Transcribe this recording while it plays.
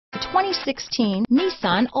2016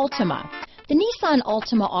 Nissan Altima. The Nissan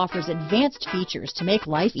Altima offers advanced features to make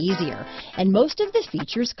life easier, and most of the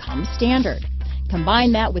features come standard.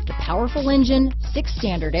 Combine that with the powerful engine, 6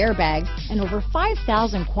 standard airbags, and over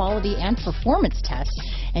 5,000 quality and performance tests,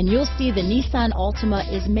 and you'll see the Nissan Altima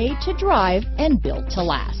is made to drive and built to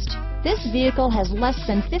last. This vehicle has less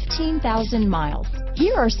than 15,000 miles.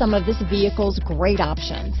 Here are some of this vehicle's great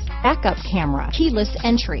options: backup camera, keyless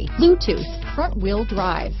entry, Bluetooth, front-wheel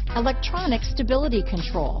drive, electronic stability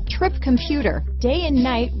control, trip computer, day and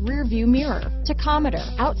night rear view mirror, tachometer,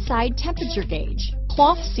 outside temperature gauge,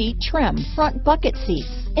 cloth seat trim, front bucket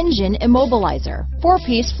seats, engine immobilizer,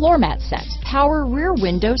 4-piece floor mat set, power rear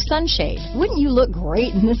window sunshade. Wouldn't you look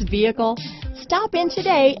great in this vehicle? Stop in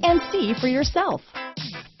today and see for yourself.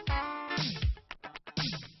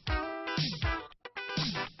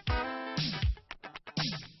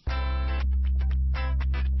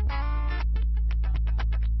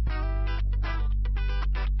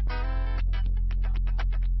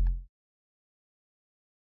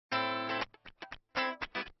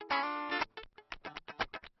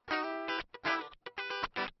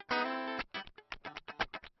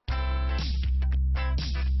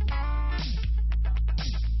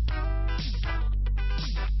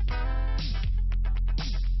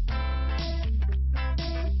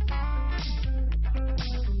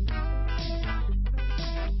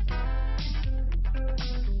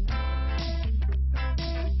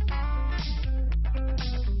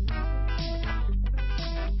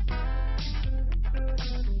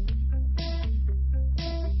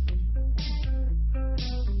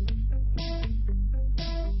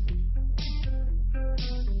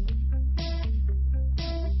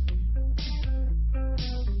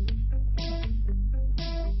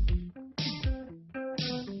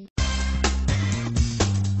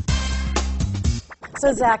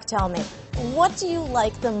 So Zach, tell me, what do you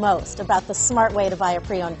like the most about the smart way to buy a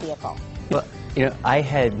pre-owned vehicle? Well, I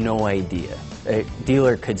had no idea a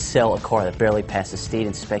dealer could sell a car that barely passed the state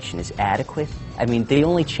inspection as adequate. I mean, they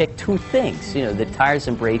only check 2 things. The tires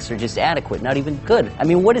and brakes are just adequate, not even good. I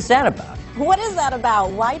mean, what is that about? What is that about?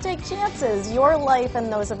 Why take chances? Your life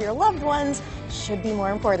and those of your loved ones should be more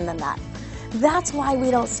important than that. That's why we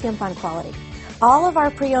don't skimp on quality. All of our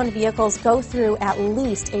pre-owned vehicles go through at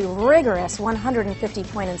least a rigorous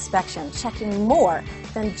 150-point inspection, checking more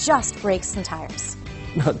than just brakes and tires.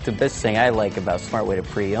 The best thing I like about Smart Way to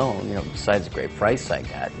Pre-Own, besides the great price I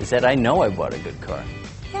got, is that I know I bought a good car.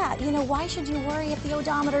 Yeah, why should you worry if the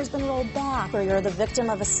odometer's been rolled back, or you're the victim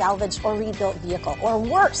of a salvaged or rebuilt vehicle, or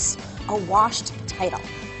worse, a washed title?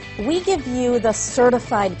 We give you the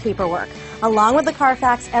certified paperwork, along with the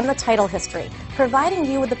Carfax and the title history, providing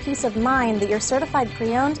you with the peace of mind that your certified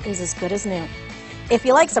pre-owned is as good as new. If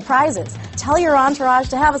you like surprises, tell your entourage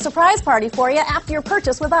to have a surprise party for you after your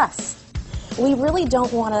purchase with us. We really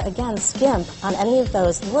don't want to, again, skimp on any of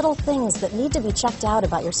those little things that need to be checked out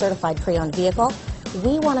about your certified pre-owned vehicle.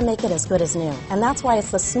 We want to make it as good as new, and that's why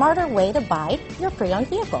it's the smarter way to buy your pre-owned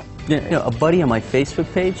vehicle. A buddy on my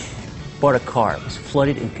Facebook page bought a car. It was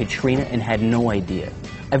flooded in Katrina and had no idea.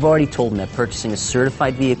 I've already told him that purchasing a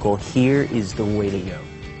certified vehicle here is the way to go.